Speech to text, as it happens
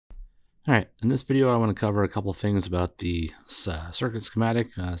All right, in this video I want to cover a couple things about the circuit schematic,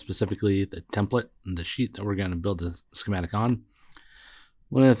 specifically the template and the sheet that we're going to build the schematic on.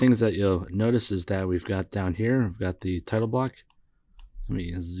 One of the things that you'll notice is that we've got down here, we've got the title block. Let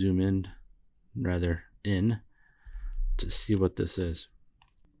me zoom in, rather in, to see what this is.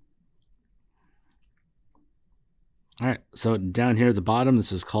 All right, so down here at the bottom,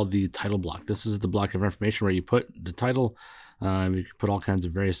 this is called the title block. This is the block of information where you put the title. You can put all kinds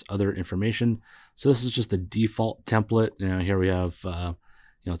of various other information. So this is just the default template. Here we have,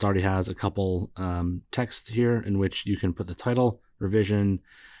 it already has a couple text here in which you can put the title, revision,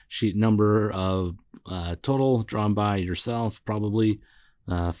 sheet number of total drawn by yourself, probably,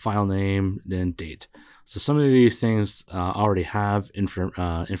 file name, and date. So some of these things already have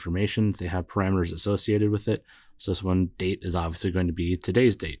information. They have parameters associated with it. So this one date is obviously going to be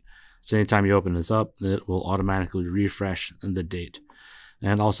today's date. So anytime you open this up, it will automatically refresh the date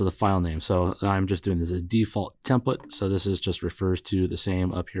and also the file name. So I'm just doing this as a default template. So this is just refers to the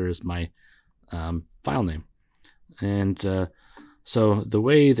same up here as my file name. And so the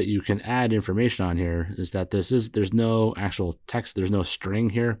way that you can add information on here is that there's no actual text, there's no string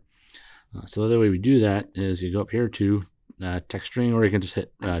here. So the way we do that is you go up here to text string, or you can just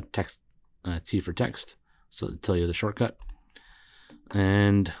hit text T for text. So it'll tell you the shortcut.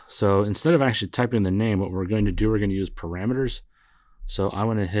 And so instead of actually typing the name, what we're going to do, we're going to use parameters. So I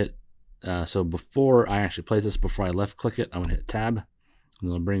want to hit, so before I actually place this, before I left click it, I want to hit tab, and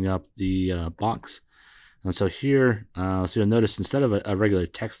it'll bring up the box. And so here, so you'll notice instead of a regular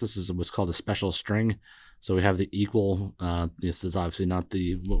text, this is what's called a special string. So we have the equal, this is obviously not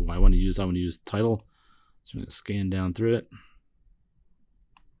the, what I want to use. I want to use title. So I'm going to scan down through it.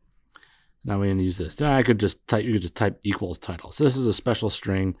 Now we're going to use this. I could just type, you could just type equals title. So this is a special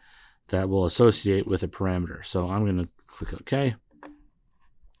string that will associate with a parameter. So I'm going to click OK.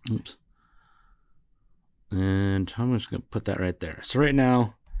 Oops. And I'm just going to put that right there. So right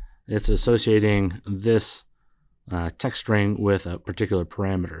now it's associating this text string with a particular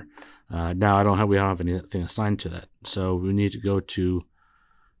parameter. Now we don't have anything assigned to that. So we need to go to,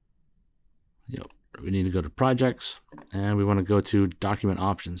 we need to go to projects, and we want to go to document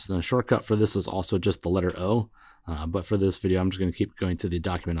options. The shortcut for this is also just the letter O, but for this video, I'm just going to keep going to the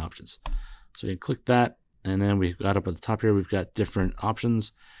document options. So you click that, and then we've got up at the top here, we've got different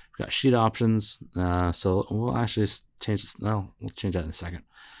options. We've got sheet options. So we'll actually change this. No, we'll change that in a second.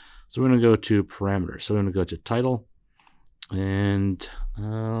 So we're going to go to parameters. So we're going to go to title, and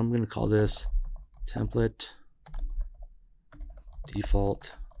I'm going to call this template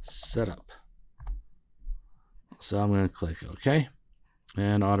default setup. So I'm going to click OK,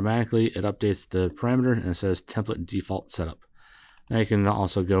 and automatically it updates the parameter and it says template default setup. Now you can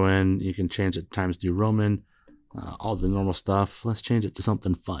also go in, you can change it Times New Roman, all the normal stuff. Let's change it to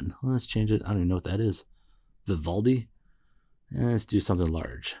something fun. Let's change it, I don't even know what that is, Vivaldi, and let's do something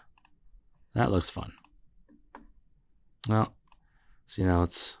large. That looks fun. Well, see, now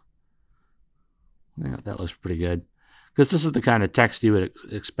it's, yeah, that looks pretty good. Because this is the kind of text you would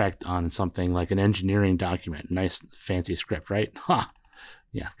expect on something like an engineering document. Nice, fancy script, right? Ha!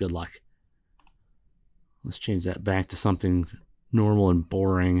 Yeah, good luck. Let's change that back to something normal and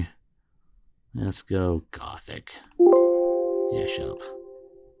boring. Let's go Gothic. Yeah, shut up.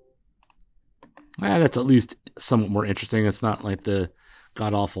 That's at least somewhat more interesting. It's not like the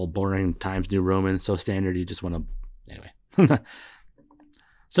god-awful, boring Times New Roman. So standard, you just want to... Anyway.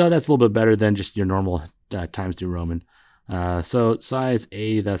 So that's a little bit better than just your normal Times New Roman. So size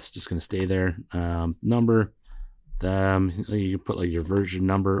A, that's just going to stay there. Number, you can put like your version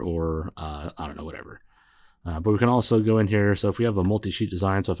number or I don't know, whatever. But we can also go in here. So if we have a multi-sheet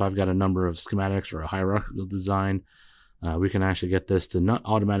design, so if I've got a number of schematics or a hierarchical design, we can actually get this to not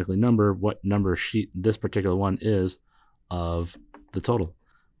automatically number what number sheet this particular one is of the total.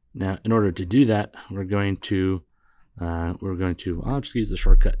 Now, in order to do that, I'll just use the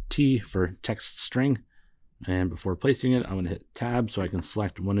shortcut T for text string. And before placing it, I'm going to hit tab so I can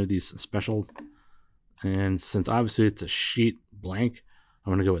select one of these special. And since obviously it's a sheet blank,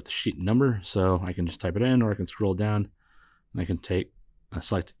 I'm going to go with the sheet number. So I can just type it in, or I can scroll down and I can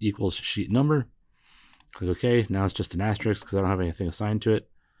select equals sheet number. Click OK. Now it's just an asterisk because I don't have anything assigned to it.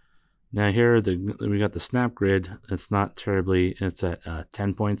 Now here we got the snap grid. It's not terribly, it's at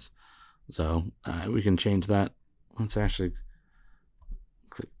 10 points. So we can change that. Let's actually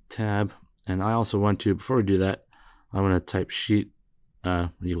click tab. And I also want to, before we do that, I want to type sheet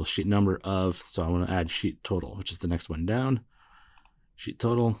equals sheet number of, so I want to add sheet total, which is the next one down. Sheet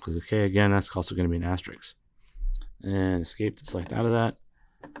total, click OK again, that's also going to be an asterisk. And escape to select out of that.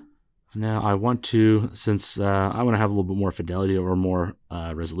 Now I want to, since I want to have a little bit more fidelity or more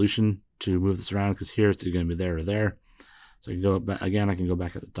resolution to move this around because here it's going to be there or there. So I can go back again. I can go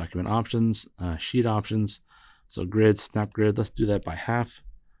back at document options, sheet options. So grid, snap grid. Let's do that by half,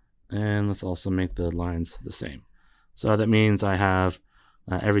 and let's also make the lines the same. So that means I have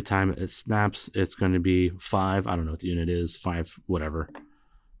every time it snaps, it's going to be 5. I don't know what the unit is, 5 whatever.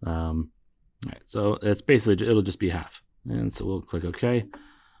 All right, so it's basically it'll just be half, and so we'll click OK.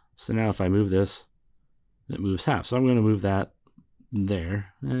 So now if I move this, it moves half. So I'm going to move that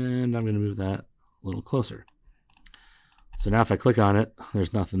there, and I'm going to move that a little closer. So now if I click on it,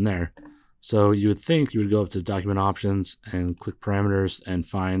 there's nothing there. So you would think you would go up to document options and click parameters and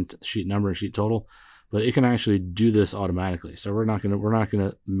find sheet number and sheet total, but it can actually do this automatically. So we're not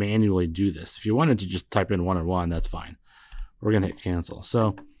gonna manually do this. If you wanted to just type in 101, that's fine. We're gonna hit cancel.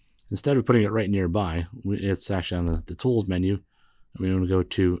 So instead of putting it right nearby, it's actually on the tools menu, and we want to go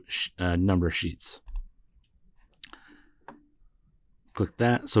to number sheets. Click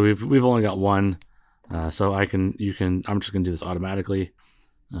that. So we've only got one. So I'm just gonna do this automatically.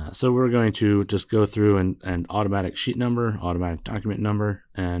 So we're going to just go through and automatic sheet number, automatic document number,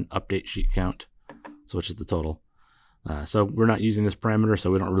 and update sheet count, so which is the total. So we're not using this parameter, so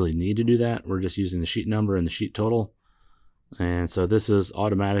we don't really need to do that. We're just using the sheet number and the sheet total. And so this is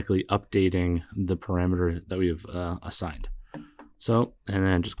automatically updating the parameter that we've assigned. So, and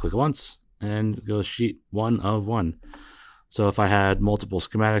then just click once and go sheet 1 of 1. So if I had multiple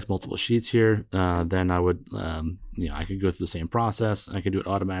schematics, multiple sheets here, then I would, I could go through the same process. I could do it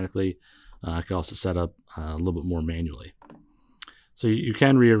automatically. I could also set up a little bit more manually. So you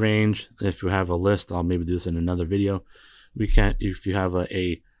can rearrange if you have a list. I'll maybe do this in another video. If you have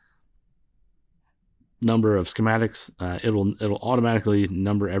a number of schematics, it'll automatically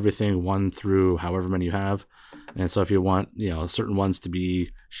number everything 1 through however many you have. And so if you want, certain ones to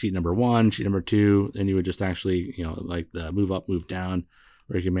be sheet number 1, sheet number 2, then you would just actually, like the move up, move down,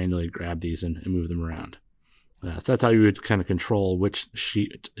 or you can manually grab these and move them around. So that's how you would kind of control which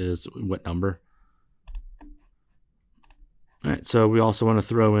sheet is what number. All right, so we also want to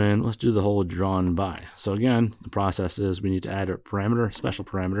throw in, let's do the whole drawn by. So again, the process is we need to add a parameter, special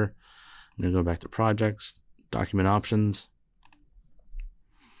parameter. I'm going to go back to projects, document options.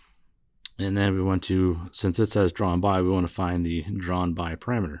 And then we want to, since it says drawn by, we want to find the drawn by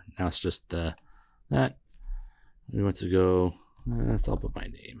parameter. Now it's just that. We want to go, I'll put my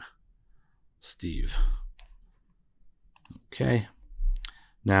name, Steve. Okay.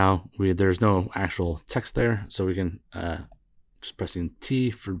 Now there's no actual text there, so we can just pressing T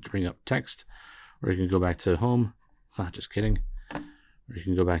to bring up text, or you can go back to home. Just kidding. Or you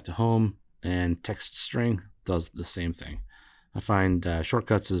can go back to home, and text string does the same thing. I find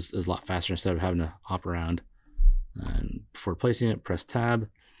shortcuts is a lot faster instead of having to hop around. And before placing it, press tab.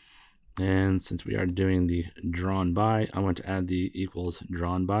 And since we are doing the drawn by, I want to add the equals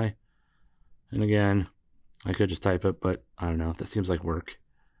drawn by. And again, I could just type it, but I don't know, that seems like work.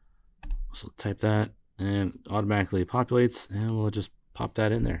 So type that, and it automatically populates, and we'll just pop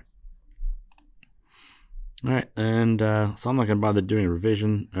that in there. All right, and so I'm not going to bother doing a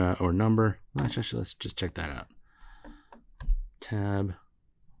revision or number. Actually, let's just check that out. Tab,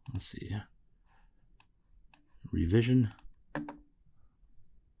 let's see, revision.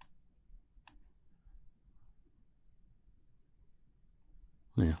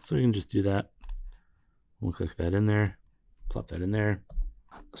 Yeah, so we can just do that. We'll click that in there, plop that in there.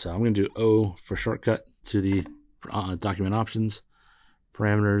 So I'm going to do O for shortcut to the document options,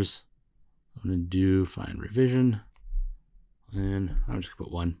 parameters. I'm going to do find revision, and I'm just going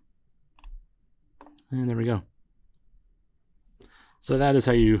to put 1. And there we go. So that is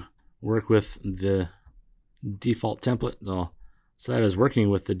how you work with the default template. So that is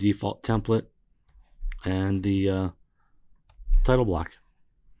working with the default template and the title block.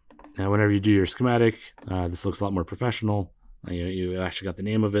 Now, whenever you do your schematic, this looks a lot more professional. You actually got the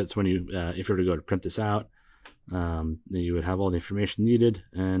name of it. So when you, if you were to go to print this out, then you would have all the information needed,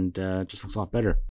 and it just looks a lot better.